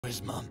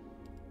Where's Mum?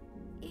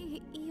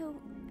 You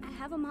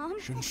have a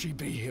mom? Shouldn't she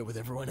be here with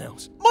everyone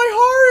else? My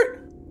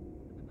heart!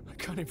 I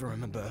can't even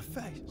remember her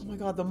face. Oh my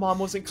god, the mom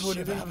wasn't Did she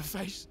coded ever in. have a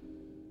face?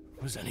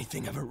 Was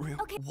anything ever real?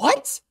 Okay.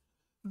 What?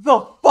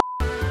 The fuck?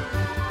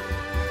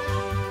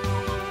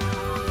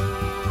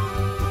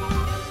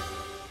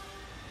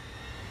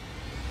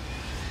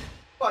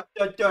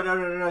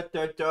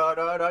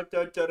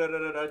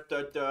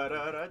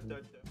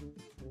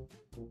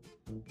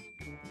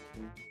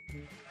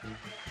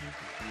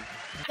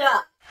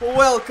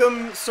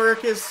 Welcome,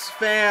 circus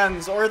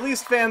fans, or at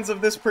least fans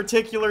of this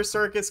particular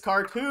circus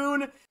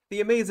cartoon. The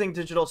Amazing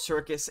Digital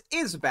Circus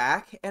is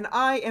back, and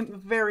I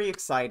am very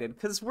excited,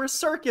 because we're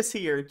circus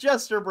here,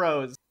 Jester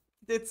Bros.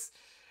 It's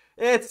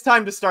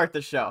time to start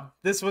the show.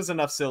 This was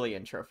enough silly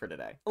intro for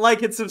today.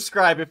 Like and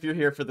subscribe if you're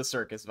here for the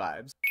circus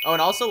vibes. Oh,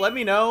 and also let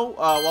me know,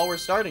 while we're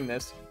starting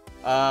this,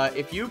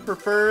 if you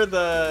prefer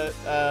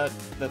the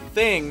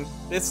thing,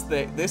 this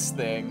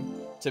thing,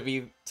 to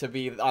be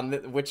on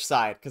which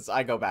side, because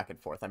I go back and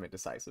forth. I'm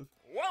indecisive.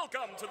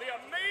 Welcome to the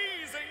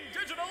Amazing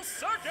Digital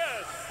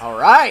Circus! All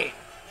right,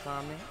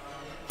 Pomni.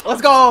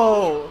 let's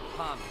go.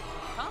 Pomni.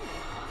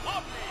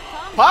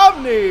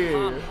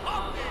 Pomni. Pomni!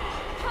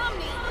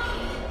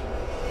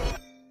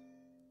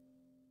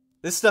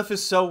 This stuff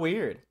is so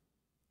weird.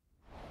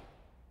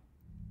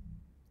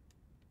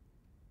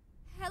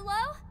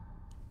 Hello?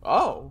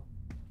 Oh.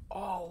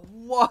 Oh,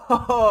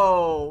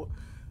 whoa.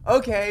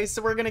 Okay,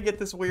 so we're gonna get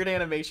this weird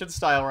animation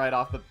style right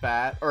off the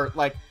bat. Or,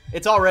 like,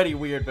 it's already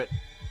weird, but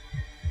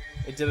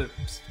it did a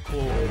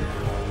cool...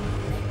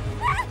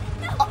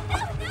 No!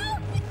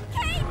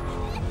 Kate!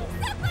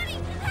 Somebody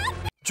help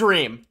me!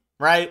 Dream,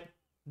 right?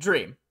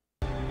 Dream.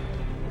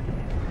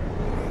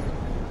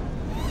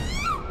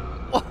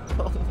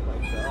 Oh my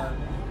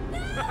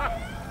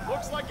god.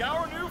 Looks like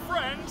our new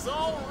friend's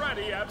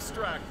already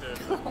abstracted.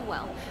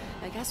 Well,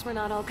 I guess we're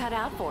not all cut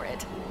out for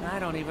it. I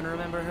don't even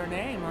remember her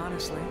name,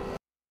 honestly.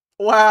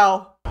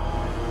 Wow.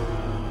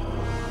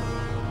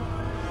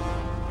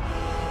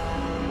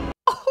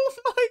 Oh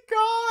my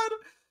god!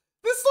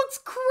 This looks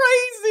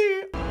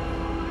crazy!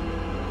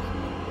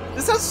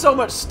 This has so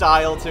much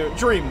style to it.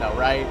 Dream though,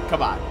 right?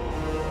 Come on.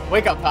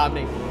 Wake up,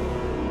 Pomni.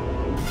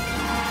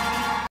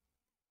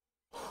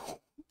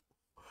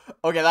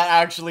 Okay, that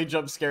actually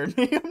jump scared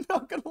me, I'm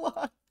not gonna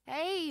lie.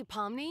 Hey,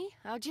 Pomni,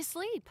 how'd you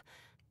sleep?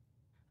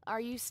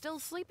 Are you still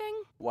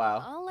sleeping?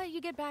 Wow. I'll let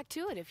you get back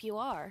to it if you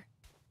are.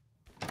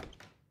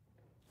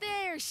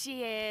 There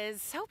she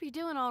is. Hope you're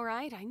doing all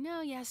right. I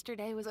know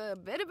yesterday was a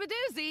bit of a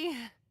doozy.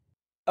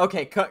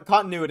 Okay,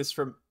 continuities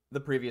from the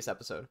previous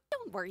episode.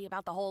 Don't worry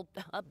about the whole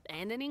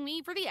abandoning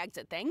me for the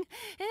exit thing.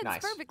 It's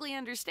Nice. perfectly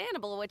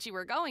understandable what you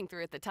were going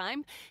through at the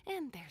time,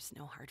 and there's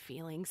no hard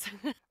feelings.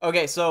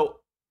 Okay, so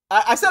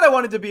I said I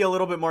wanted to be a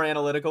little bit more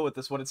analytical with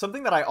this one. It's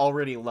something that I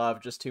already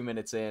love just 2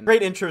 minutes in.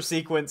 Great intro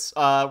sequence,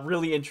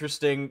 really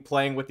interesting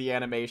playing with the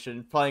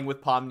animation, playing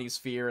with Pomni's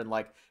fear and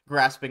like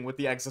grasping with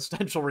the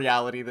existential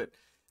reality that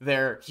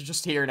they're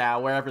just here now,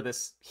 wherever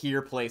this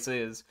here place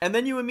is. And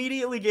then you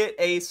immediately get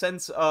a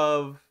sense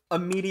of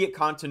immediate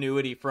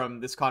continuity from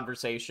this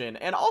conversation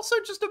and also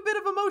just a bit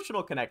of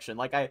emotional connection.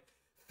 Like I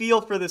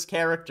feel for this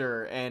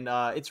character and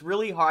it's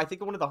really hard. I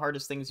think one of the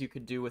hardest things you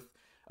could do with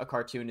a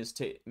cartoon is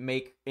to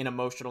make an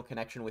emotional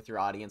connection with your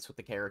audience, with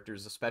the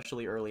characters,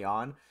 especially early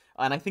on.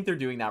 And I think they're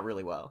doing that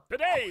really well.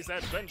 Today's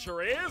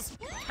adventure is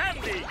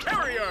Candy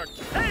Carrier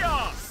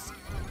Chaos!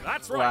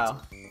 That's right.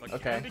 Wow. The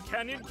Okay. Candy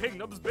Canyon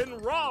Kingdom's been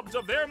robbed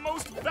of their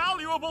most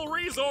valuable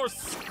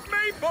resource,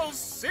 maple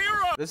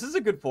syrup! This is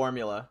a good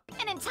formula.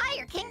 An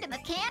entire kingdom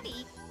of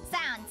candy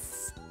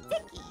sounds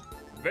sticky.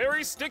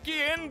 Very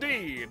sticky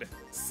indeed.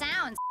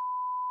 Sounds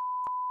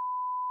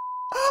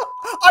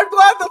I'm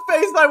glad the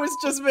face I was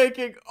just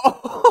making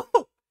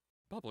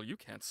Bubble, you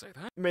can't say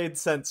that. made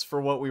sense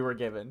for what we were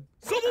given.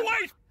 Silver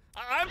White!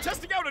 I'm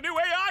testing out a new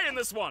AI in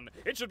this one.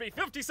 It should be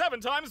 57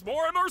 times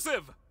more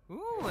immersive.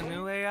 Ooh, a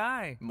new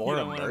AI. More you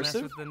don't wanna mess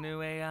immersive? with the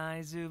new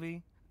AI,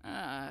 Zuby?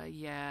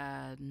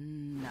 Yeah,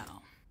 no.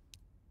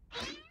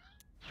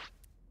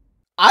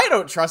 I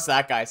don't trust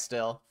that guy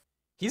still.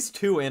 He's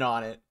too in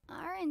on it.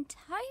 our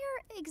entire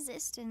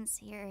existence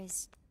here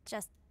is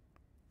just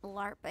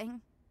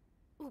LARPing.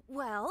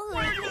 Well,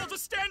 Why are you all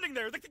just standing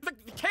there? The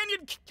Candy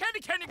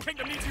Canyon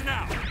Kingdom needs you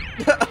now.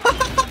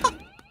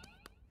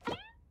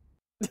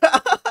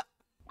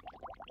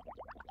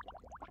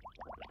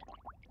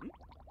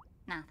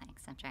 No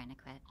thanks, I'm trying to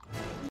quit.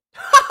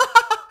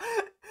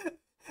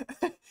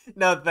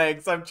 No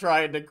thanks, I'm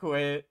trying to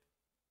quit.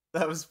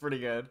 That was pretty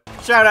good.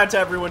 Shout out to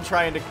everyone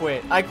trying to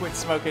quit. I quit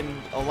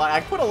smoking a lot. I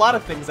quit a lot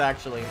of things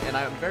actually, and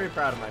I'm very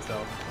proud of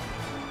myself.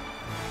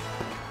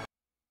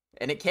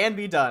 And it can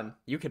be done.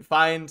 You can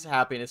find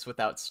happiness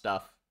without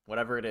stuff,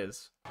 whatever it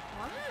is.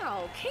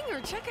 wow,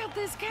 Kinger, check out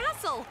this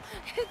castle.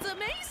 It's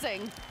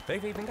amazing.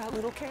 They've even got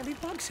little candy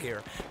bugs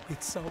here.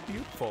 It's so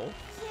beautiful.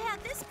 Yeah,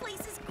 this place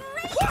is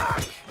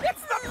great!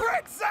 It's the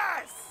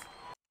princess!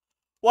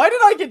 Why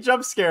did I get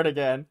jump scared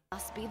again?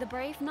 Must be the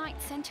brave knight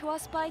sent to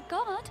us by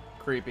God.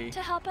 creepy.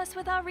 To help us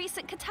with our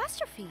recent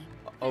catastrophe.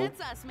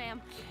 It's us,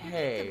 ma'am.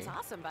 Okay. It's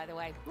awesome, by the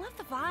way. Love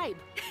the vibe.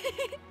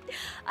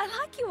 I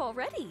like you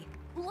already.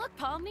 Look,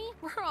 Pomni,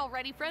 we're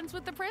already friends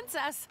with the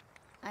princess.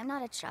 I'm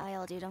not a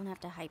child. You don't have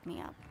to hype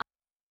me up.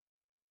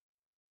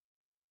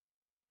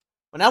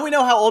 Well, now we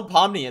know how old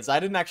Pomni is. I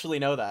didn't actually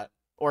know that.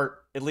 Or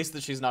at least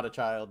that she's not a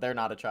child. They're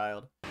not a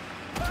child.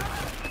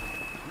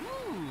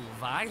 Ooh,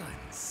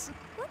 violence.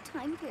 What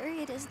time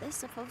period is this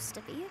supposed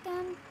to be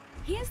again?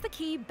 Here's the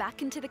key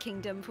back into the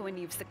kingdom for when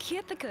you've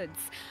secured the goods.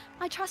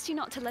 I trust you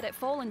not to let it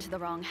fall into the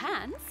wrong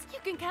hands. You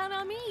can count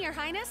on me, Your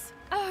Highness.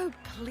 Oh,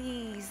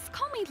 please.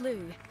 Call me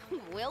Lou.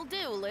 Will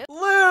do, Lou.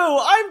 Lou!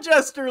 I'm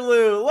Jester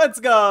Lou! Let's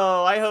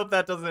go! I hope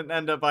that doesn't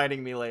end up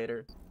biting me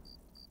later.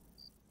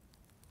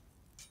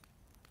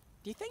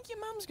 Do you think your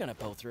mum's gonna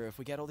pull through if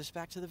we get all this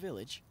back to the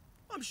village?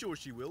 I'm sure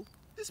she will.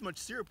 This much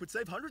syrup would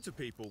save hundreds of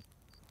people.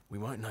 We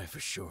won't know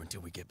for sure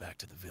until we get back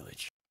to the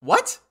village.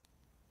 What?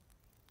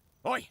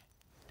 Oi!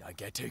 Don't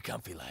get too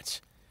comfy,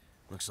 lads.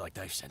 Looks like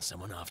they've sent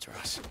someone after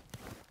us.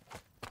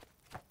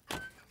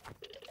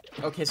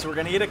 Okay, so we're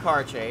gonna get a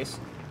car chase.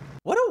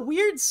 What a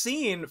weird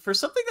scene for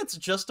something that's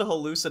just a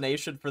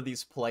hallucination for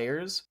these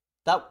players.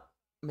 That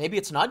maybe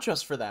it's not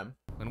just for them.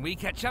 When we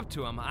catch up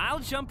to them, I'll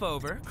jump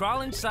over,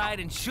 crawl inside,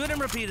 and shoot them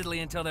repeatedly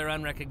until they're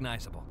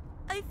unrecognizable.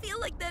 I feel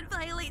like that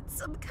violates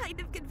some kind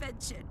of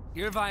convention.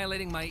 You're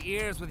violating my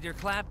ears with your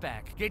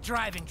clapback. Get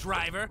driving,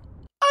 driver.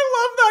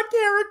 I love that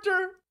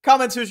character.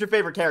 Comments, who's your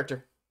favorite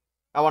character?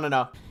 I want to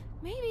know.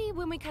 Maybe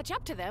when we catch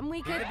up to them,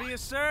 we could... Gotta be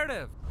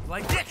assertive.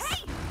 Like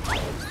this.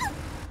 Hey!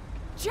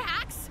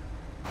 Jax!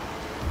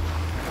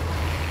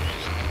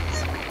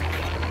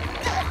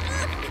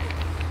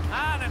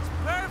 Ah, that's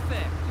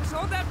perfect. Just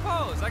hold that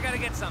pose. I gotta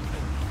get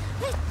something.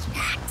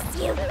 Jax,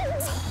 you...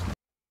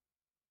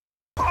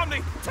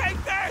 Pomni, take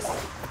this!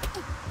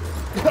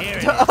 Here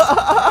it is. All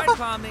right,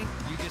 Pomni.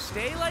 You just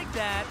stay like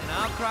that, and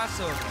I'll cross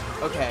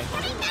over. Okay.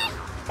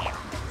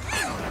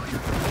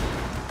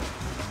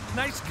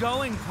 Nice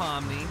going,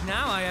 Pomni.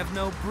 Now I have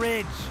no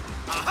bridge.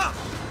 Aha!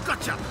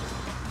 Gotcha!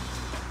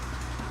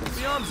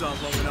 The arms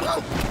aren't long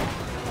enough.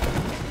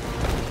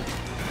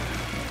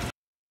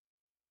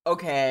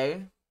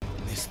 Okay.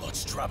 This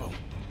lot's trouble.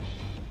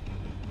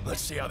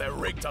 Let's see how that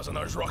rig does on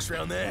those rocks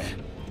around there.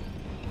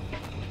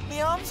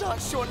 The arms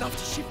aren't short enough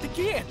to shift the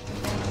gear.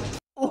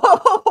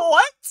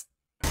 What?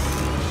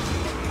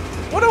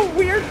 What a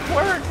weird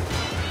quirk.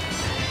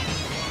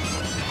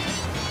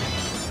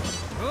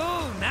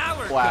 Ooh, now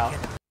we're Wow.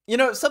 cooking. You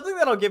know, something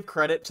that I'll give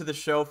credit to the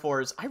show for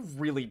is I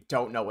really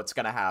don't know what's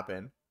gonna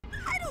happen.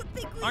 I don't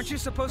think we... Aren't you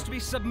supposed to be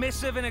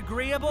submissive and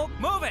agreeable?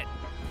 Move it!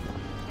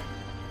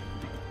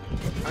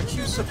 Aren't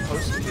you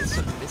supposed to be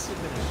submissive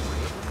and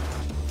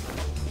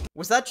agreeable?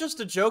 Was that just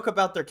a joke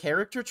about their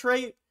character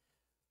trait?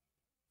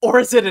 Or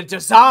is it a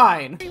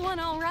design? Everyone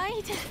all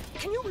right?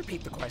 Can you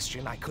repeat the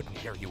question? I couldn't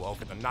hear you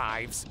over the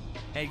knives.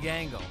 Hey,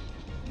 Gangle.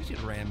 You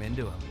should ram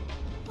into him.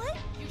 What?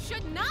 You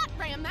should not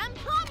ram them.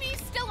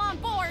 Pomni's still on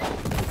board.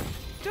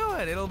 Do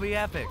it. It'll be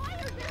epic. Why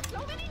are there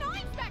so many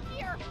knives back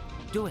here?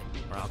 Do it,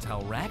 or I'll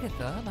tell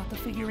Ragatha about the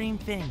figurine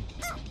thing.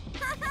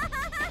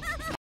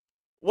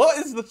 What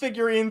is the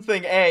figurine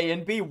thing, A?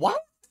 And B, what?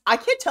 I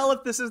can't tell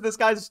if this is this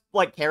guy's,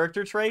 like,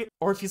 character trait,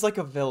 or if he's, like,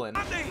 a villain.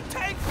 Pomni,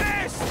 take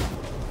this!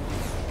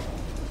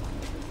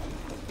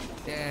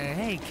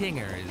 Hey,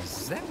 Kinger,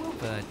 is that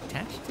rope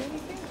attached to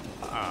anything?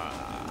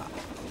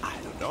 I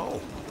don't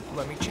know.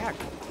 Let me check.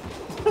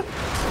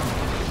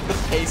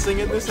 The pacing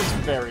in this is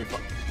very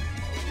fun.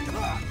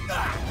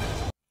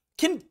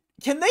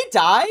 Can they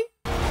die?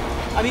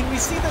 I mean, we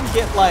see them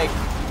get, like,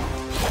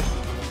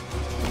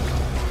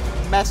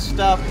 messed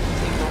up in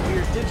a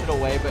weird digital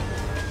way, but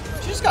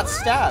she just got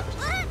stabbed.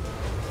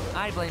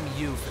 I blame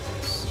you for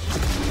this.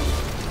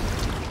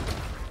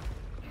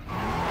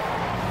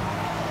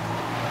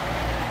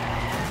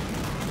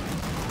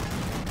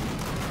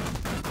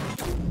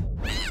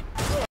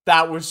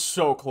 That was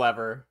so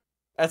clever.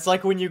 It's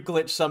like when you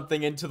glitch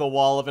something into the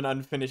wall of an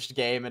unfinished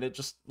game and it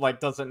just, like,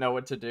 doesn't know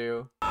what to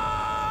do.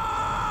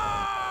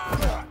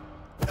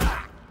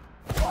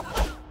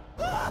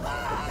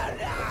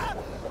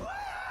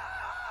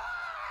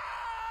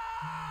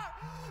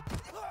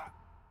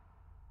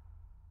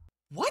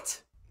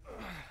 What?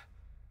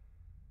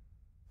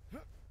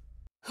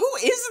 Who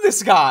is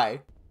this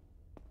guy?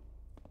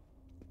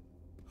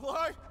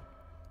 What?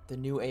 The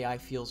new AI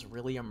feels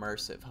really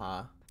immersive,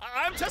 huh?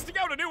 I'm testing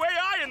out a new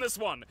AI in this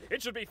one.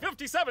 It should be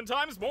 57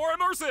 times more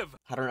immersive.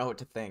 I don't know what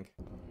to think.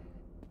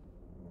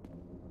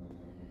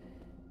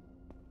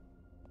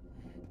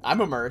 I'm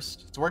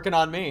immersed. It's working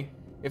on me.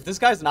 If this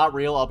guy's not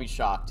real, I'll be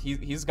shocked.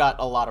 He's got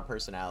a lot of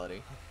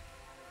personality.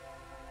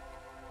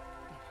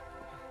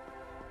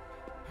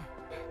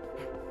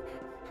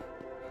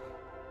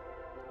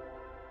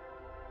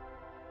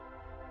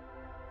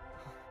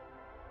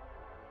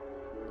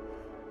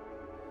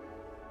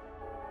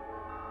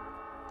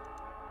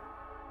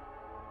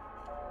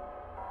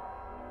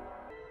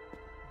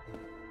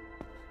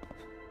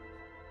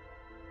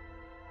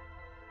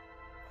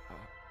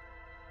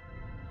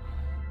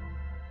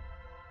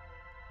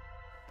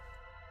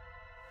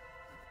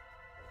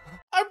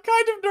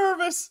 kind of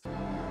nervous.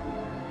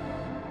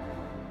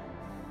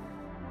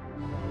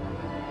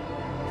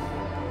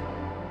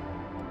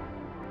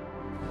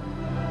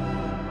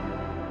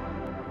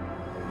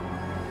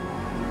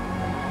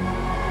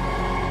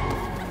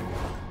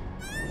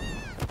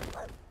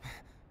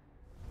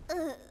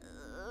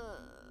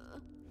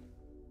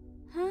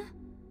 Huh?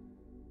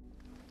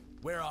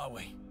 Where are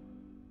we?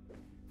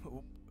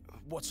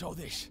 What's all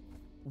this?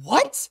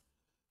 What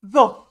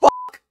the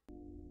fuck?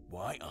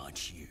 Why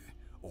aren't you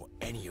or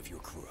any of your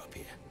crew up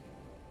here?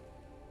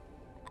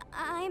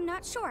 I'm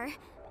not sure.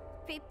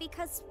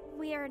 Because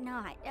we are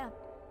not,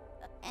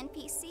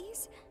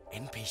 NPCs?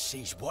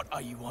 NPCs, what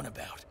are you on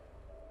about?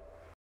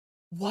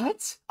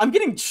 What? I'm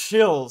getting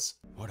chills.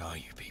 What are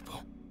you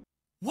people?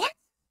 What?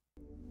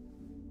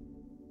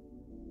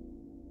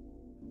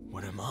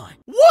 What am I?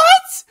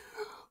 What?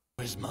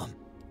 Where's Mum?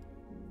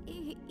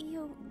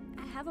 You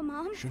have a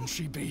mom? Shouldn't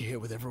she be here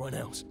with everyone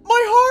else?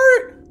 My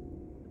heart!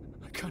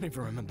 I can't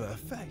even remember her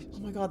face. Oh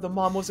my god, the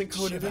mom wasn't Did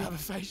she coded ever in. have a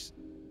face?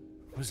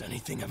 Was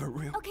anything ever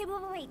real? Okay,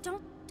 wait,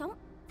 don't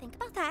think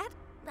about that.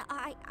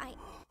 I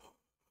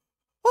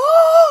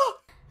Ah!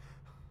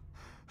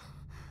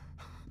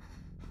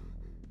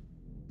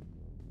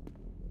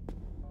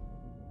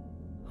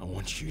 I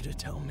want you to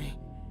tell me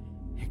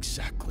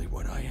exactly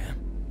what I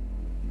am.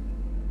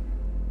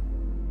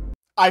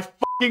 I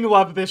fucking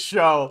love this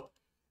show.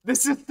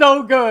 This is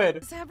so good.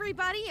 Is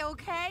everybody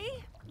okay?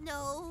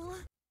 No.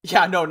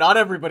 Yeah, no, not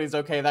everybody's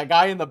okay. That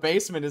guy in the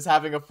basement is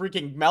having a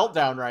freaking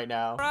meltdown right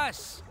now. For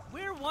us,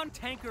 we're one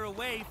tanker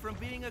away from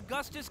being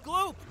Augustus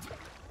Gloop.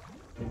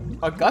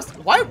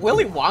 Why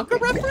Willy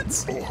Wonka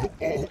reference?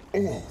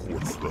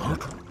 What's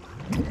that?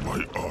 Do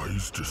my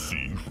eyes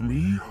deceive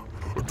me?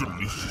 A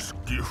delicious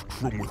gift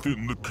from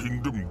within the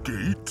kingdom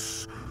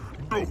gates?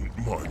 Don't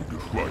mind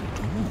if I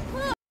do.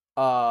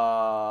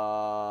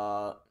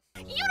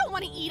 You don't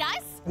want to eat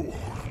us! Oh,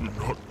 you're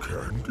not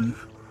candy?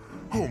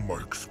 How am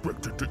I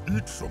expected to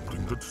eat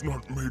something that's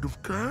not made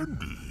of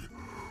candy?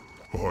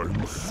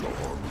 I'm sorry.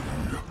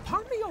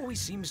 Pomni always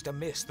seems to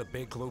miss the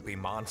big loopy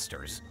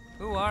monsters.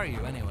 Who are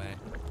you, anyway?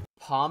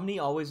 Pomni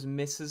always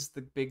misses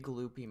the big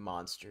loopy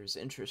monsters.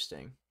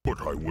 Interesting.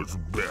 But I was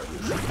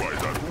banished by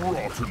that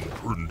rotten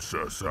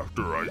princess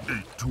after I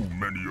ate too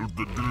many of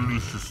the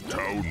delicious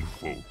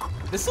townfolk.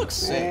 This looks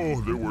sick.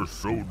 Oh, they were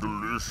so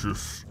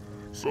delicious.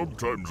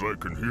 Sometimes I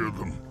can hear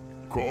them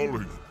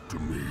calling to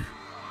me.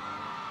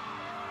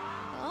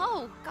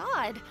 Oh,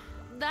 God.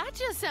 That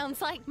just sounds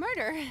like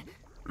murder.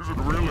 Is it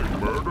really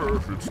murder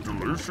if it's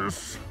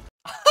delicious?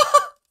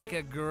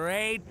 A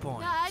great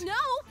point. No,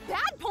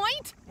 bad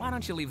point. Why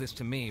don't you leave this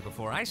to me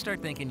before I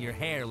start thinking your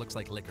hair looks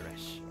like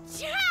licorice?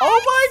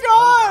 Oh my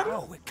god!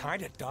 Oh, it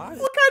kinda does.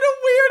 What kind of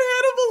weird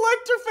Hannibal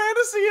Lecter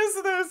fantasy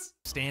is this?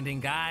 Standing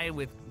guy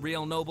with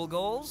real noble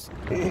goals?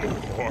 Oh,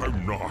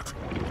 I'm not.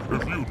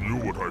 If you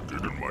knew what I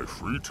did in my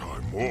free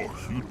time,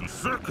 oh, you'd be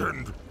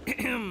sickened.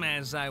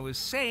 As I was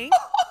saying,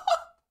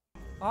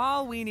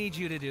 all we need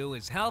you to do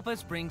is help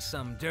us bring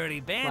some dirty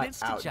bandits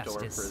to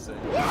justice. Prison.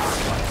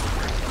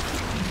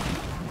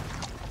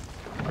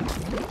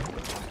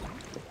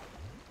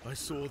 I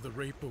saw the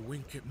Reaper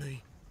wink at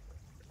me.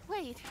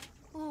 Wait,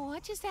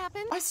 what just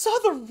happened? I saw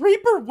the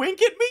Reaper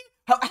wink at me?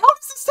 How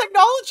does this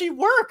technology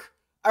work?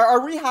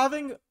 Are we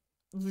having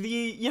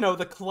the,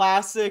 the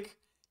classic,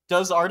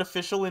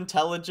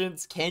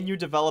 can you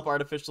develop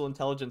artificial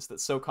intelligence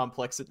that's so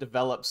complex it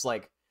develops,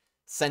 like,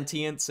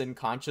 sentience and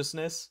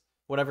consciousness?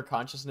 Whatever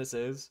consciousness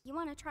is? You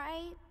want to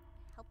try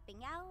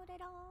helping out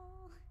at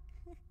all?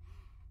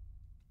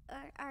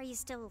 Or are you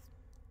still...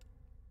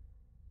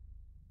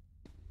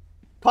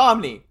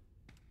 Pomni!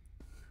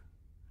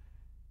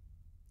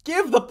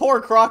 Give the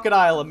poor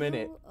crocodile a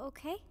minute.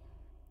 Okay?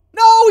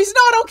 No, he's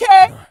not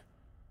okay!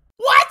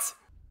 What?!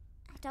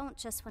 I don't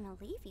just want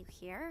to leave you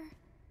here.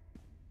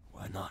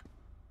 Why not?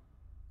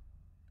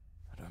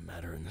 I don't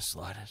matter in the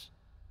slightest.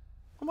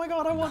 Oh my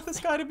god, I want this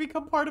guy to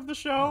become part of the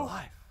show. My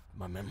life,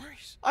 my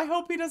memories. I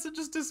hope he doesn't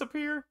just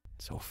disappear.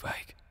 It's all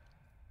fake.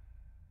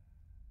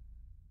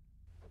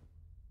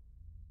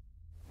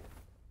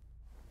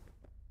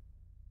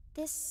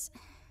 This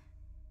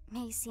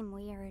may seem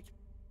weird,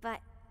 but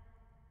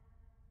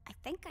I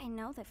think I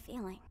know the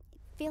feeling.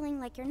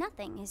 Feeling like you're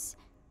nothing is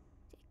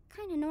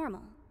kind of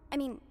normal. I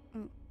mean,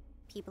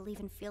 people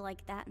even feel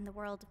like that in the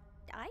world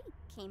I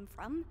came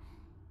from.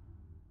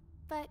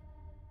 But...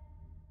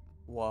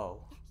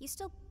 Whoa. You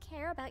still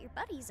care about your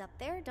buddies up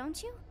there,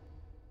 don't you?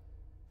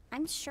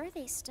 I'm sure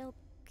they still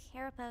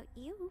care about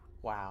you.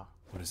 Wow.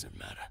 What does it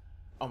matter?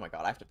 Oh my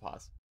god, I have to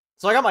pause.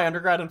 So I got my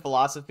undergrad in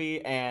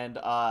philosophy, and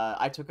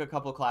I took a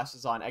couple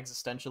classes on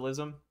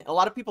existentialism. A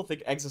lot of people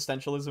think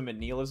existentialism and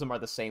nihilism are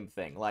the same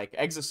thing. Like,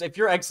 if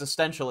you're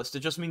existentialist,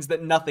 it just means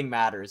that nothing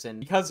matters, and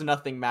because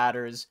nothing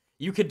matters,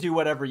 you could do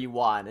whatever you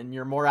want, and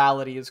your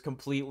morality is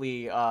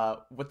completely,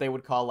 what they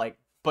would call, like,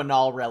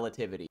 banal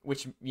relativity,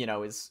 which,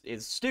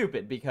 is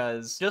stupid,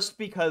 because just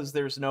because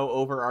there's no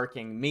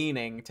overarching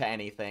meaning to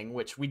anything,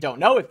 which we don't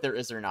know if there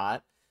is or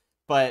not,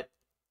 but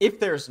If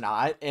there's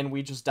not, and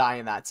we just die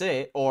and that's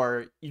it,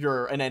 or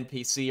you're an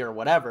NPC or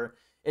whatever,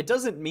 it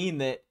doesn't mean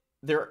that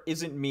there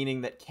isn't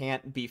meaning that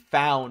can't be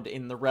found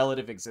in the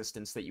relative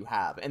existence that you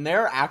have. And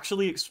they're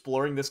actually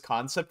exploring this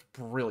concept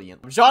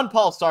brilliantly.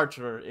 Jean-Paul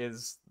Sartre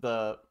is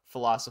the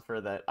philosopher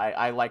that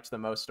I liked the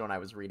most when I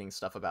was reading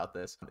stuff about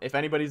this. If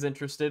anybody's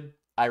interested,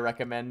 I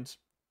recommend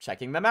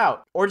checking them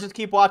out. Or just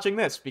keep watching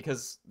this,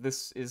 because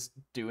this is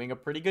doing a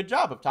pretty good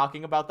job of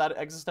talking about that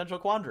existential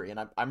quandary, and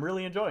I'm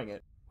really enjoying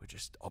it. We're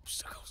just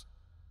obstacles,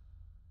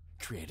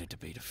 created to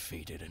be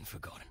defeated and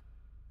forgotten.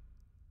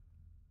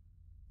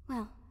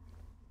 Well,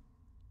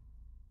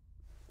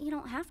 you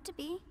don't have to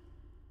be.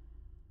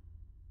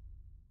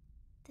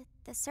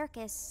 The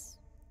circus,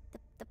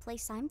 the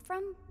place I'm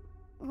from,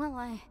 well,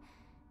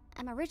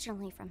 I'm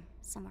originally from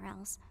somewhere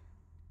else.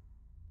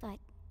 But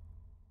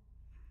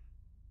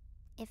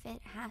if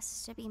it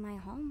has to be my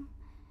home,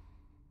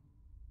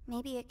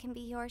 maybe it can be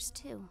yours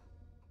too.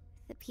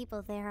 The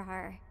people there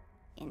are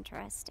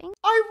interesting.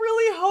 I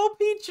really hope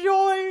he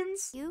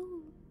joins!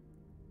 You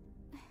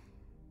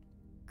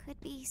could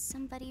be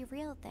somebody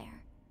real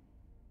there.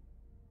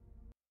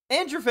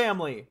 And your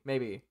family,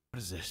 maybe.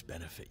 Does this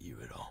benefit you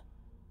at all?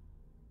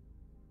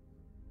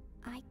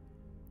 I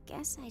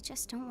guess I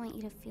just don't want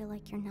you to feel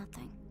like you're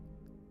nothing.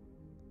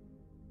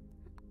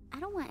 I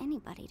don't want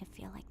anybody to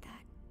feel like that.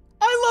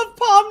 I love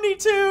Pomni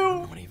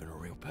too! I'm not even a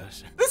real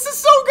person. This is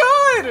so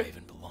good! I don't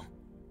even belong.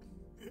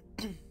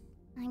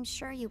 I'm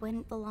sure you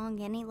wouldn't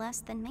belong any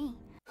less than me.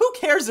 Who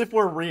cares if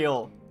we're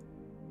real?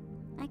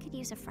 I could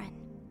use a friend.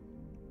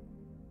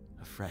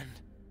 A friend?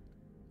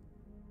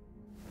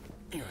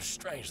 You're a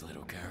strange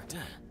little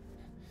character.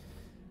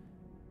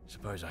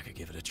 Suppose I could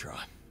give it a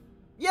try.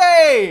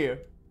 Yay!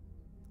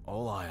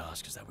 All I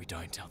ask is that we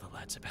don't tell the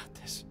lads about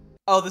this.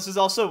 Oh, this is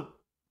also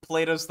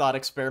Plato's Thought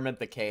Experiment,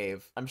 The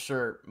Cave. I'm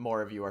sure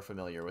more of you are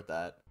familiar with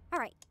that.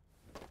 Alright,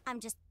 I'm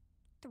just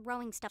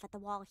throwing stuff at the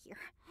wall here.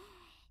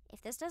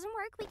 If this doesn't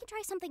work, we can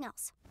try something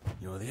else.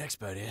 You're the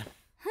expert here.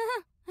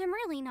 I'm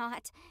really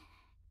not.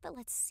 But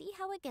let's see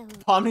how it goes.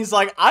 Pomni's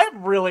like, I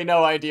have really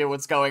no idea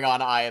what's going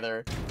on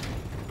either.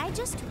 I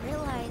just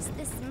realized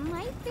this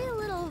might be a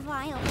little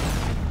violent.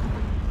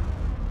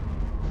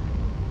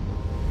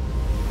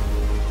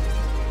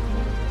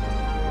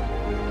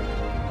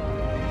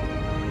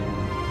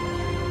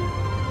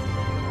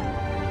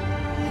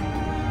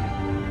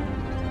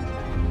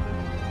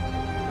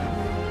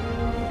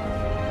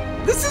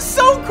 This is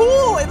so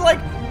cool and like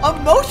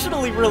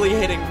emotionally really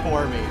hitting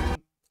for me.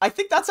 I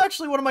think that's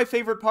actually one of my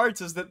favorite parts,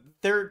 is that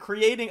they're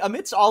creating,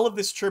 amidst all of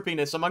this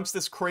trippiness, amongst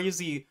this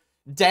crazy,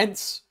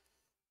 dense,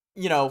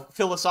 you know,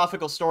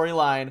 philosophical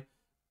storyline,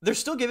 they're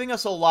still giving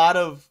us a lot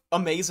of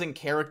amazing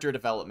character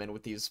development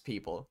with these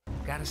people.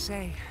 Gotta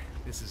say,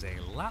 this is a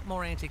lot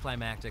more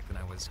anticlimactic than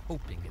I was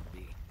hoping it'd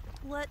be.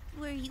 What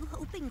were you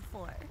hoping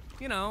for?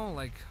 You know,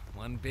 like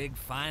one big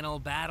final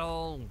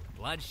battle,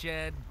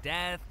 bloodshed,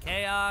 death,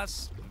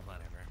 chaos,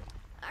 whatever.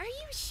 Are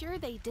you sure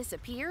they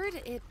disappeared?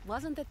 It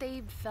wasn't that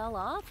they fell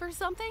off or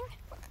something?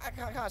 I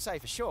can't say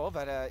for sure,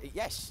 but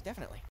yes,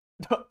 definitely.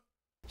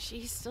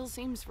 She still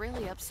seems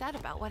really upset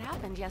about what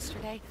happened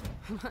yesterday.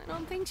 I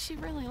don't think she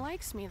really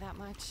likes me that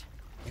much.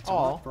 It's a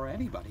lot for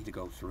anybody to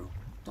go through.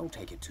 Don't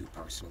take it too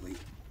personally.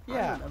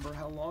 Yeah. I remember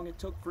how long it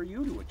took for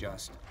you to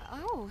adjust.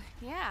 Oh,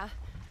 yeah.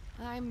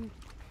 I'm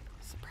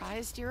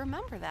surprised you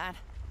remember that.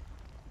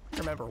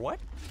 Remember what?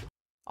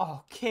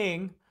 Oh,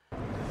 King.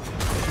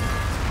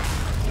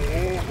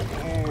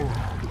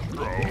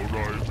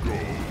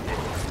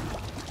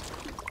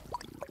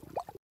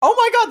 Oh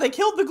my god, they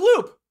killed the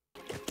gloop!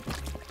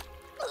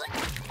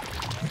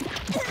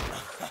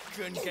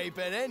 Couldn't keep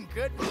it in,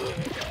 could we?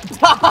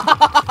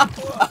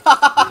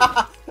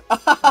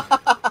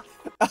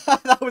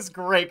 That was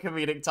great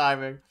comedic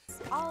timing.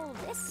 All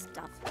this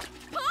stuff.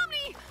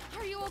 Pomni!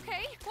 Are you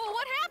okay? Well,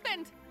 what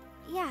happened?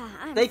 Yeah,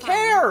 I'm They fine.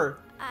 care!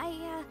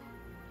 I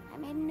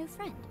made a new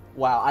friend.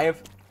 Wow, I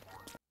have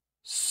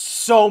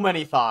so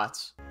many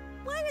thoughts.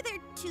 Why are there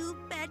two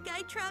bad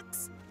guy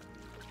trucks?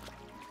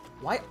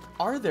 Why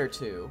are there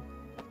two?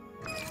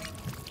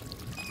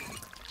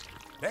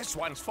 This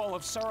one's full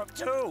of syrup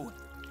too.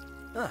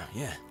 Oh,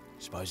 yeah.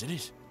 Suppose it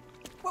is.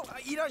 Well,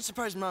 you don't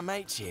suppose my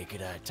mates here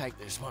could take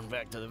this one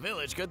back to the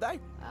village, could they?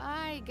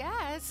 I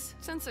guess.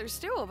 Since there's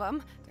two of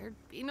them, there'd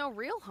be no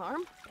real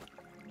harm.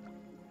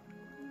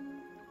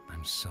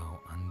 I'm so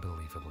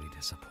unbelievably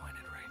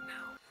disappointed right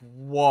now.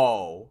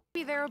 Whoa.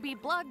 Maybe there'll be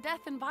blood,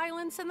 death, and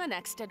violence in the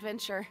next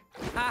adventure.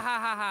 Ha ha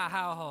ha ha,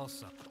 how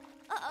wholesome.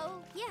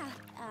 Uh-oh, yeah.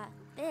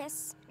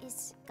 This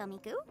is Gummy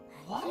Goo.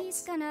 What?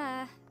 He's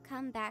gonna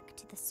come back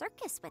to the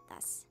circus with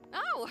us.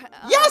 Oh!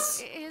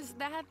 Yes! Is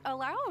that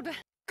allowed?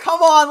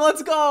 Come on,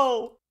 let's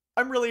go!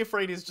 I'm really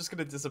afraid he's just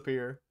gonna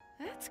disappear.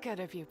 That's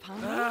good of you,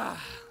 Pomni.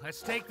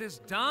 Let's take this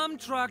dumb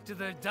truck to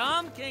the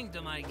dumb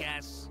kingdom, I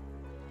guess.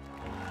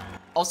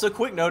 Also,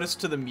 quick notice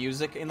to the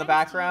music in the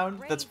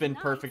background. That's been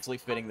perfectly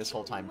fitting this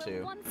whole time,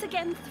 too. Once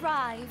again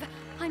thrive.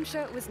 I'm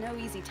sure it was no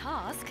easy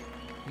task.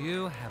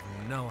 You have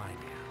no idea.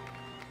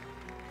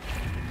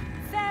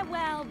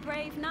 Farewell,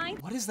 brave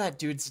knight. What is that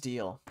dude's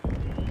deal?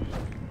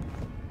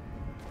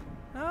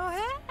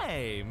 Oh,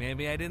 hey,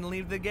 maybe I didn't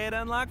leave the gate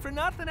unlocked for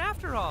nothing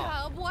after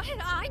all. What?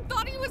 I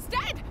thought he was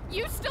dead.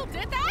 You still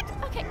did that?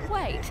 Okay,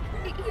 wait.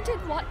 You did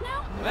what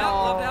now? Well,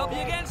 love to help you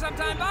again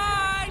sometime.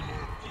 Bye!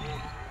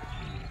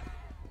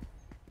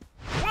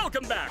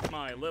 Welcome back,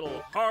 my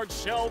little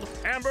hard-shelled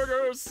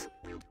hamburgers.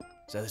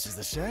 So this is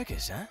the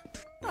circus, huh?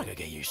 I could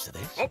get used to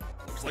this. Oh,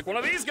 looks like one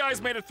of these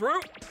guys made it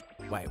through.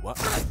 Wait,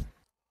 what?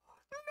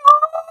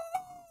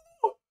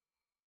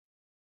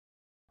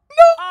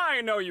 I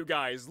know you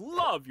guys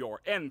love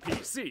your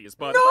NPCs,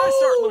 but if I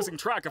start losing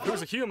track of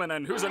who's a human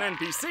and who's an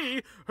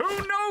NPC,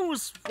 who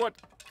knows what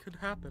could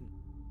happen?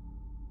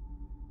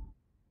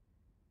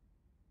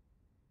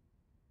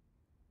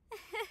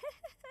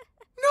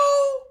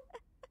 No!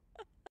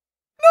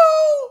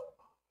 No!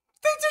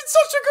 They did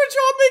such a good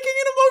job making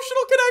an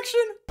emotional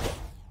connection!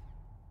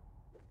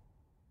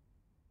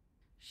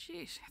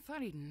 Sheesh, I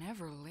thought he'd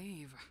never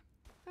leave.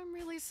 I'm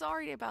really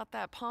sorry about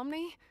that,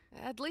 Pomni.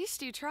 At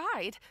least you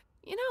tried.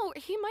 You know,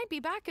 he might be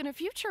back in a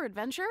future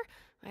adventure.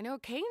 I know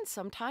Kane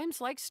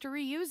sometimes likes to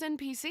reuse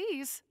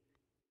NPCs.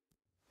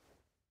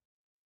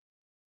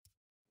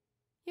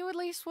 You at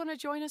least want to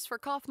join us for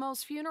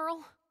Kaufmo's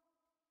funeral?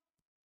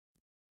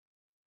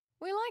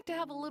 We like to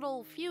have a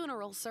little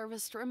funeral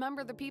service to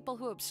remember the people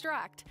who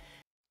abstract.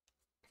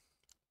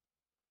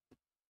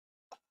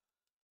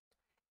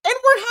 And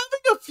we're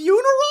having a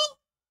funeral?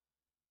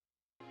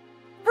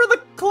 For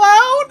the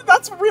clown?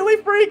 That's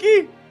really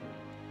freaky!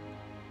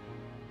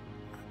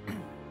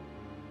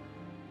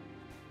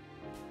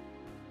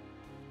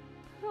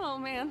 Oh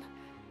man,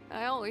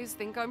 I always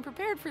think I'm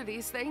prepared for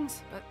these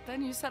things, but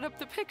then you set up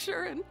the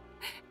picture and,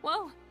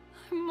 well,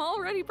 I'm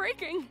already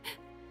breaking.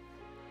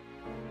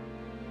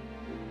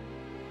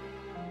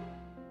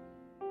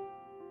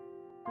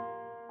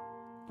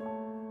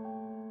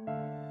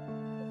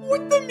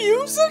 With the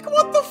music?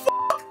 What the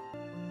fuck?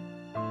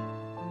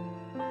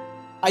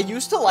 I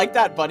used to like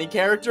that bunny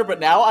character, but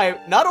now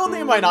not only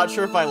am I not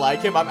sure if I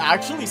like him, I'm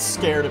actually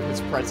scared of his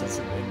presence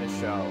in this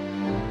show.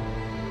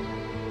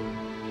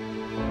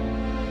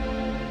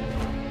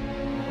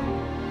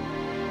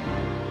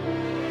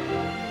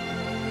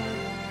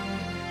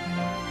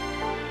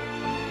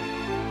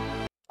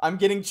 I'm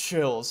getting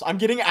chills. I'm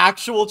getting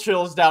actual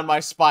chills down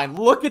my spine.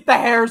 Look at the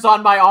hairs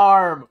on my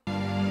arm!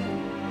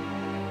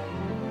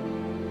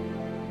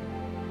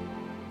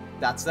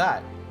 That's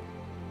that.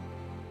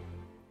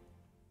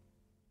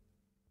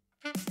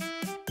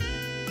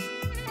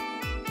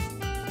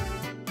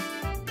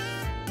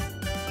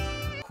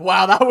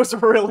 Wow, that was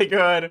really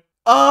good.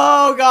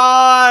 Oh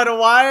god,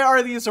 why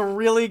are these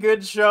really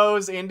good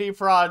shows indie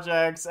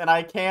projects and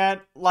I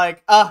can't,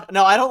 like,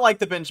 no, I don't like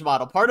the binge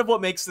model. Part of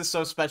what makes this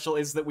so special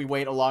is that we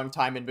wait a long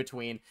time in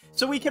between,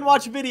 so we can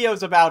watch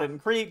videos about it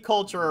and create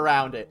culture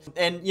around it,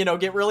 and, you know,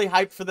 get really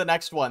hyped for the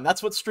next one.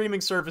 That's what streaming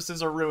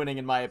services are ruining,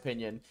 in my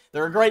opinion.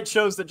 There are great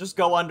shows that just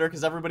go under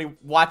because everybody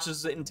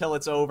watches it until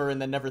it's over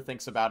and then never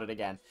thinks about it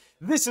again.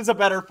 This is a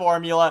better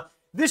formula.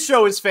 This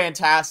show is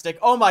fantastic.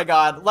 Oh my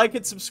god, like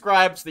and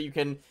subscribe so that you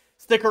can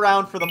stick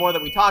around for the more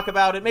that we talk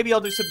about it. Maybe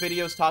I'll do some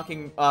videos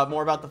talking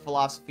more about the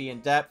philosophy in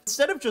depth.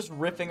 Instead of just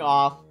riffing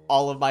off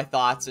all of my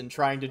thoughts and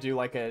trying to do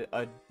like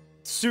a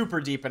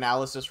super deep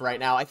analysis right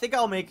now, I think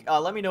I'll make,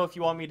 let me know if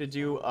you want me to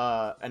do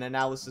an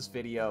analysis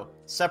video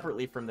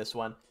separately from this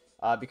one.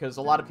 Because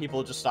a lot of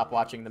people just stop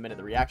watching the minute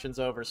the reaction's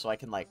over, so I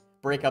can, like,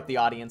 break up the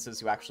audiences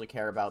who actually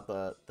care about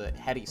the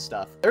heady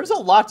stuff. There's a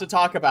lot to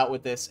talk about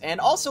with this, and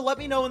also let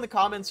me know in the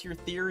comments your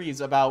theories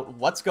about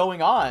what's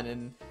going on,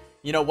 and,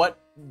 you know, what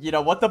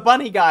the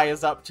bunny guy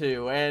is up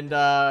to, and,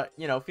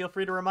 you know, feel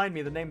free to remind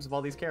me the names of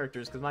all these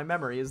characters, because my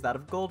memory is that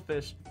of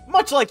goldfish.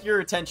 Much like your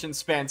attention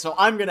span, so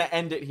I'm gonna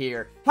end it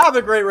here. Have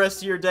a great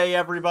rest of your day,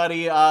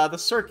 everybody. The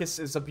circus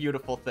is a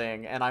beautiful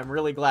thing, and I'm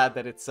really glad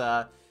that it's,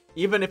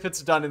 even if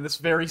it's done in this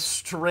very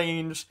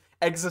strange,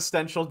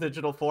 existential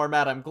digital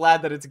format, I'm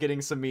glad that it's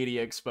getting some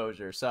media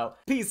exposure. So,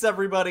 peace,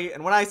 everybody,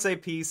 and when I say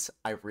peace,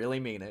 I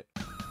really mean it.